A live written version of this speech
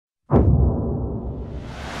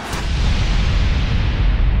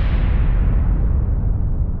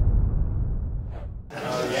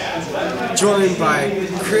joined by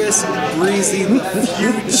Chris Breezy The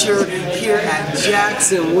Future here at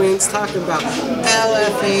Jackson Winks talking about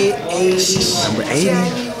LFA 80, Number 80.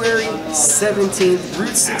 January 17th,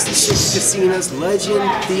 Route 66 Casinos,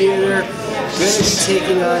 Legend Theater. Going to be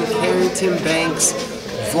taking on Carrington Banks.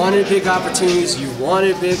 Wanted big opportunities, you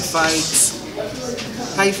wanted big fights.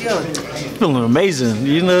 How you feeling? Feeling amazing,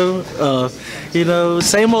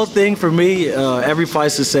 same old thing for me. Every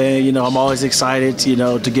fight's the same, I'm always excited,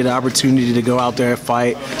 to get an opportunity to go out there and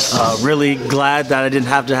fight. Really glad that I didn't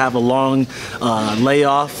have to have a long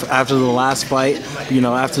layoff after the last fight.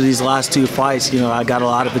 After these last two fights, I got a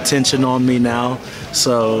lot of attention on me now.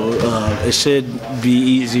 So it should be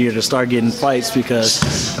easier to start getting fights because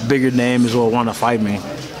a bigger name is what want to fight me.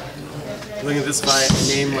 Look at this fight, a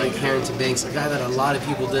name like Carrington Banks, a guy that a lot of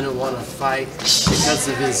people didn't want to fight because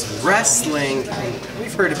of his wrestling. And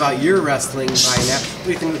we've heard about your wrestling by now. What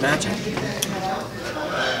do you think of the matchup?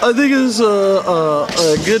 I think it's a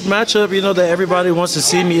good matchup, that everybody wants to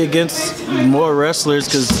see me against more wrestlers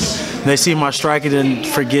because they see my striking and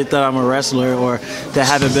forget that I'm a wrestler, or they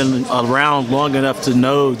haven't been around long enough to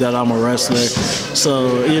know that I'm a wrestler.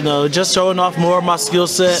 So, just showing off more of my skill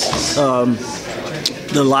set.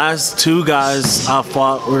 The last two guys I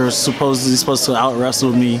fought were supposed to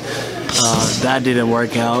out-wrestle me. That didn't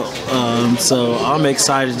work out. So I'm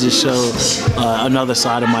excited to show another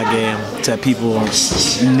side of my game that people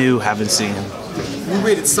new haven't seen. We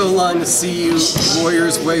waited so long to see you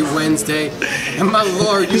Warriors Way Wednesday, and my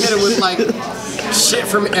lord, you hit it with like shit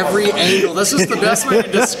from every angle. That's just the best way to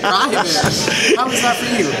describe it. How was that for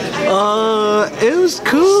you? It was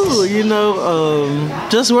cool,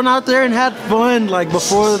 just went out there and had fun. Like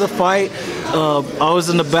before the fight, I was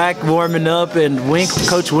in the back warming up, and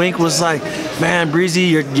Coach Wink was like, "Man, Breezy,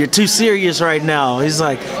 you're too serious right now." He's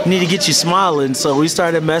like, "You need to get you smiling." So we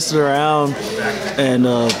started messing around and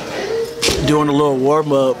doing a little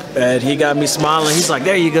warm-up, and he got me smiling. He's like,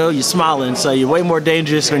 "There you go, you're smiling." So you're way more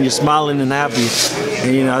dangerous when you're smiling and happy.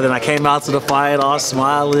 And then I came out to the fight all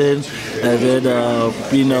smiling, and then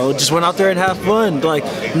just went out there and have fun. Like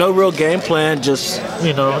no real game plan, just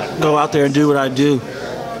go out there and do what I do.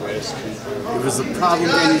 It was a problem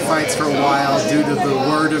getting fights for a while due to the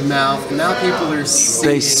word of mouth. And now people are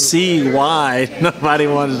seeing. They see why nobody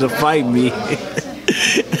wanted to fight me.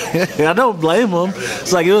 I don't blame them.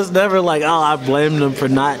 It's like it was never like, oh, I blamed them for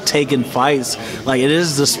not taking fights. Like it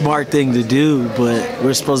is the smart thing to do, but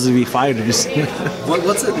we're supposed to be fighters.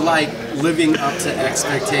 What's it like living up to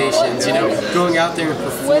expectations? Going out there and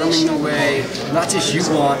performing the way not just you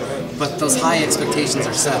want, but those high expectations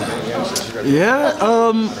are set up. Yeah,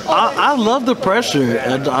 I love the pressure.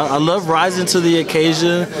 I love rising to the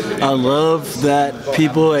occasion. I love that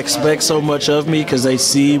people expect so much of me because they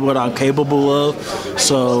see what I'm capable of.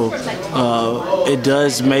 So it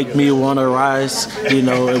does make me want to rise,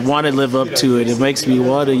 and want to live up to it. It makes me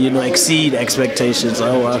want to, exceed expectations.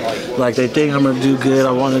 Like they think I'm going to do good.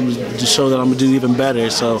 I want them to show that I'm going to do even better.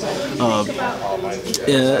 So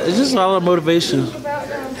yeah, it's just a lot of motivation.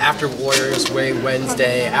 After Warriors Way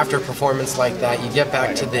Wednesday, after a performance like that, you get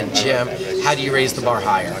back to the gym. How do you raise the bar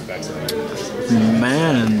higher?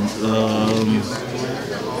 Man,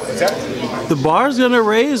 the bar's gonna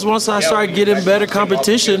raise once I start getting better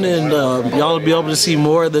competition, and y'all will be able to see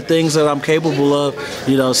more of the things that I'm capable of.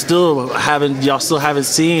 Y'all still haven't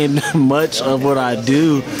seen much of what I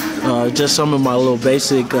do. Just some of my little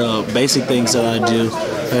basic things that I do.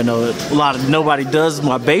 Nobody does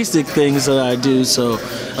my basic things that I do, so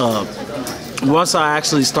once I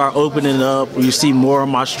actually start opening up, you see more of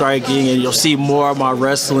my striking, and you'll see more of my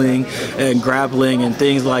wrestling and grappling and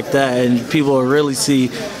things like that, and people will really see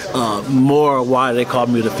more of why they call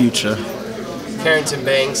me the future. Carrington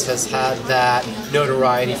Banks has had that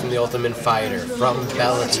notoriety from The Ultimate Fighter, from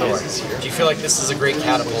Bellator. Do you feel like this is a great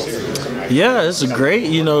catapult for you? Yeah, it's a great.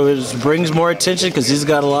 It brings more attention because he's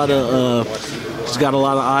got a lot of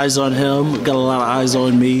eyes on him, got a lot of eyes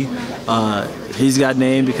on me. He's got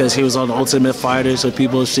named because he was on The Ultimate Fighter, so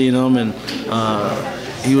people have seen him, and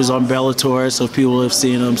he was on Bellator, so people have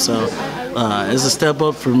seen him. So it's a step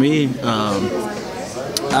up for me.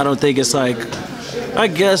 I don't think it's like, I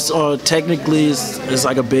guess technically it's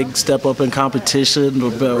like a big step up in competition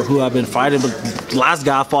about who I've been fighting, but the last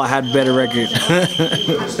guy I fought had a better record.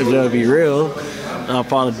 If you gotta be real. I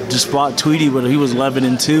just fought Tweety, but he was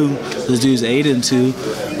 11-2. This dude's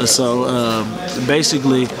 8-2. So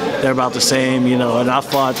basically, they're about the same, And I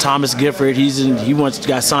fought Thomas Gifford. He once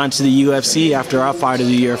got signed to the UFC after our Fight of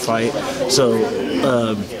the Year fight. So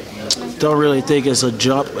don't really think it's a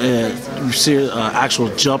jump,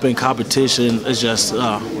 actual jump in competition. It's just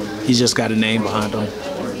he's just got a name behind him.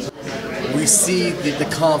 we see the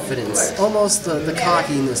confidence, almost the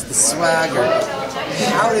cockiness, the swagger.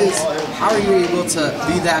 How are you able to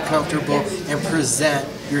be that comfortable and present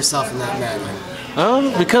yourself in that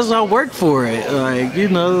manner? Because I work for it. Like, you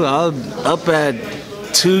know, I'm up at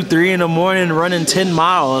 2, 3 in the morning running 10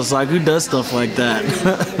 miles. Like, who does stuff like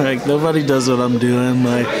that? Like, nobody does what I'm doing.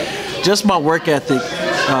 Like, just my work ethic.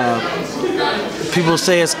 People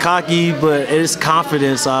say it's cocky, but it's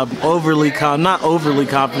confidence. I'm not overly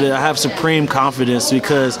confident. I have supreme confidence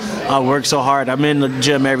because I work so hard. I'm in the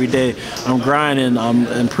gym every day. I'm grinding. I'm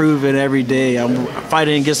improving every day. I'm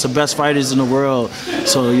fighting against the best fighters in the world.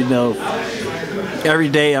 So, you know, every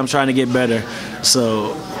day I'm trying to get better.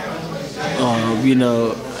 So, you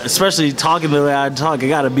know, especially talking the way I talk, I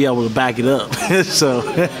got to be able to back it up. So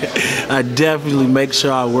I definitely make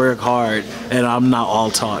sure I work hard and I'm not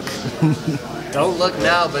all talk. Don't look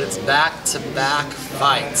now, but it's back-to-back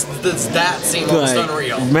fights. The stats seem almost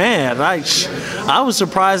unreal. Man, I was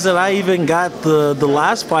surprised that I even got the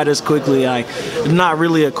last fight as quickly. Not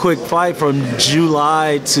really a quick fight from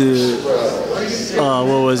July to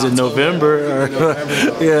what was it, November?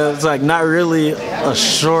 Yeah, it's like not really a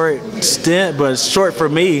short stint, but it's short for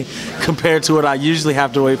me compared to what I usually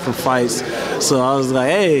have to wait for fights. So I was like,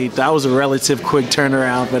 hey, that was a relative quick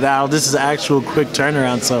turnaround, but now this is an actual quick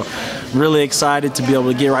turnaround. So I'm really excited to be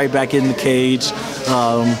able to get right back in the cage.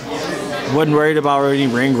 Wasn't worried about any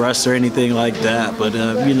ring rust or anything like that, but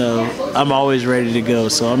you know, I'm always ready to go,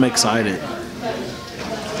 so I'm excited.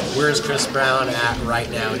 Where's Chris Brown at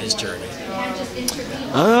right now in his journey?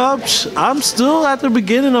 I'm still at the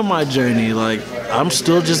beginning of my journey. Like, I'm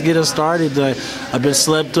still just getting started. I've been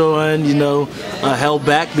slept on, you know, held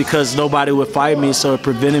back because nobody would fight me, so it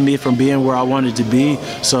prevented me from being where I wanted to be.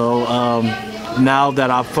 So now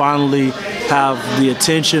that I finally have the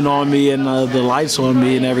attention on me and the lights on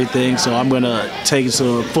me and everything, so I'm going to take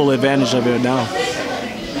full advantage of it now.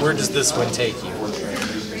 Where does this win take you?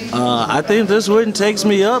 I think this win takes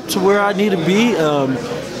me up to where I need to be.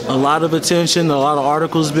 A lot of attention, a lot of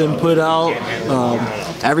articles been put out.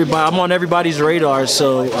 I'm on everybody's radar,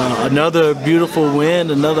 so another beautiful win,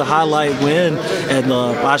 another highlight win, and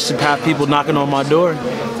I should have people knocking on my door.